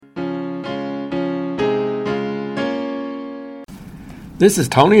This is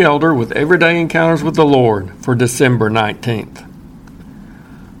Tony Elder with Everyday Encounters with the Lord for December 19th.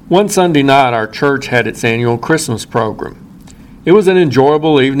 One Sunday night, our church had its annual Christmas program. It was an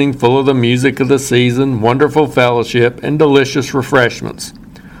enjoyable evening full of the music of the season, wonderful fellowship, and delicious refreshments.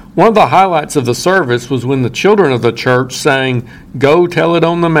 One of the highlights of the service was when the children of the church sang, "Go Tell It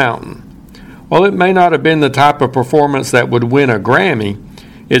on the Mountain." While it may not have been the type of performance that would win a Grammy,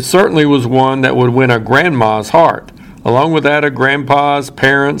 it certainly was one that would win a grandma's heart, along with that of grandpas,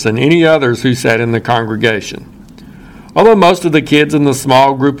 parents, and any others who sat in the congregation. Although most of the kids in the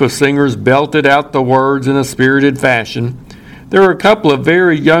small group of singers belted out the words in a spirited fashion, there were a couple of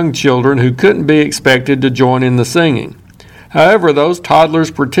very young children who couldn't be expected to join in the singing. However, those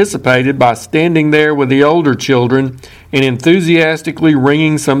toddlers participated by standing there with the older children and enthusiastically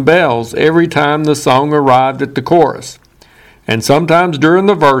ringing some bells every time the song arrived at the chorus, and sometimes during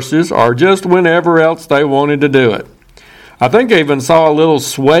the verses or just whenever else they wanted to do it. I think I even saw a little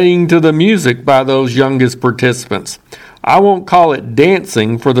swaying to the music by those youngest participants. I won't call it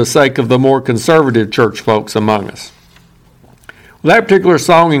dancing for the sake of the more conservative church folks among us. That particular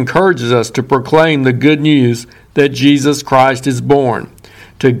song encourages us to proclaim the good news that Jesus Christ is born,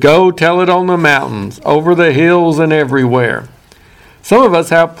 to go tell it on the mountains, over the hills, and everywhere. Some of us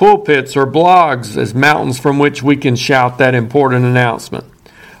have pulpits or blogs as mountains from which we can shout that important announcement.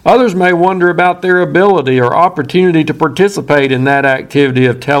 Others may wonder about their ability or opportunity to participate in that activity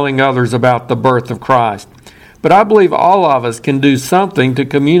of telling others about the birth of Christ. But I believe all of us can do something to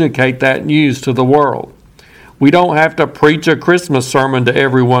communicate that news to the world. We don't have to preach a Christmas sermon to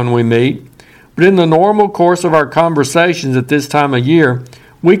everyone we meet, but in the normal course of our conversations at this time of year,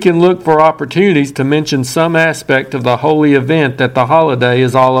 we can look for opportunities to mention some aspect of the holy event that the holiday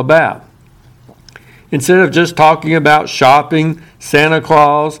is all about. Instead of just talking about shopping, Santa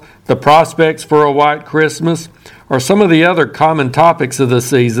Claus, the prospects for a white Christmas, or some of the other common topics of the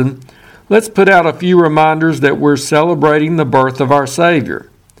season, let's put out a few reminders that we're celebrating the birth of our Savior.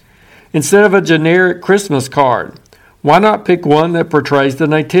 Instead of a generic Christmas card, why not pick one that portrays the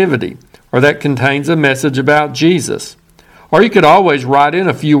Nativity, or that contains a message about Jesus? Or you could always write in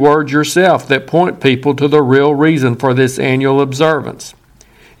a few words yourself that point people to the real reason for this annual observance.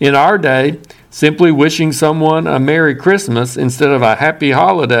 In our day, simply wishing someone a Merry Christmas instead of a Happy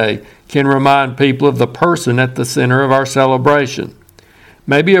Holiday can remind people of the person at the center of our celebration.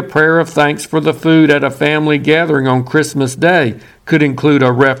 Maybe a prayer of thanks for the food at a family gathering on Christmas Day could include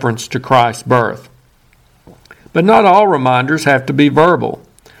a reference to Christ's birth. But not all reminders have to be verbal.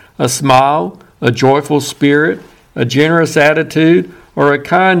 A smile, a joyful spirit, a generous attitude, or a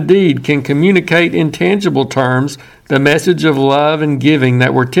kind deed can communicate in tangible terms the message of love and giving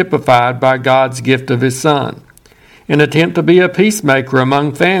that were typified by God's gift of His Son. An attempt to be a peacemaker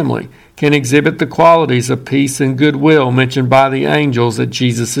among family can exhibit the qualities of peace and goodwill mentioned by the angels at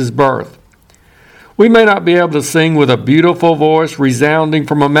Jesus' birth. We may not be able to sing with a beautiful voice resounding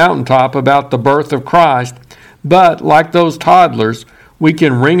from a mountaintop about the birth of Christ, but like those toddlers, we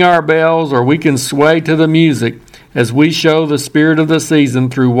can ring our bells or we can sway to the music as we show the spirit of the season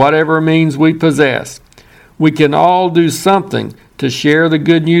through whatever means we possess. We can all do something to share the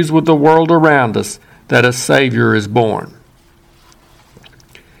good news with the world around us that a Savior is born.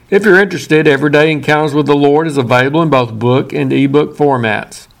 If you're interested, Everyday Encounters with the Lord is available in both book and ebook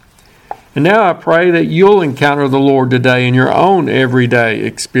formats. And now I pray that you'll encounter the Lord today in your own everyday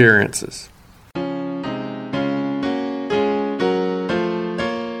experiences.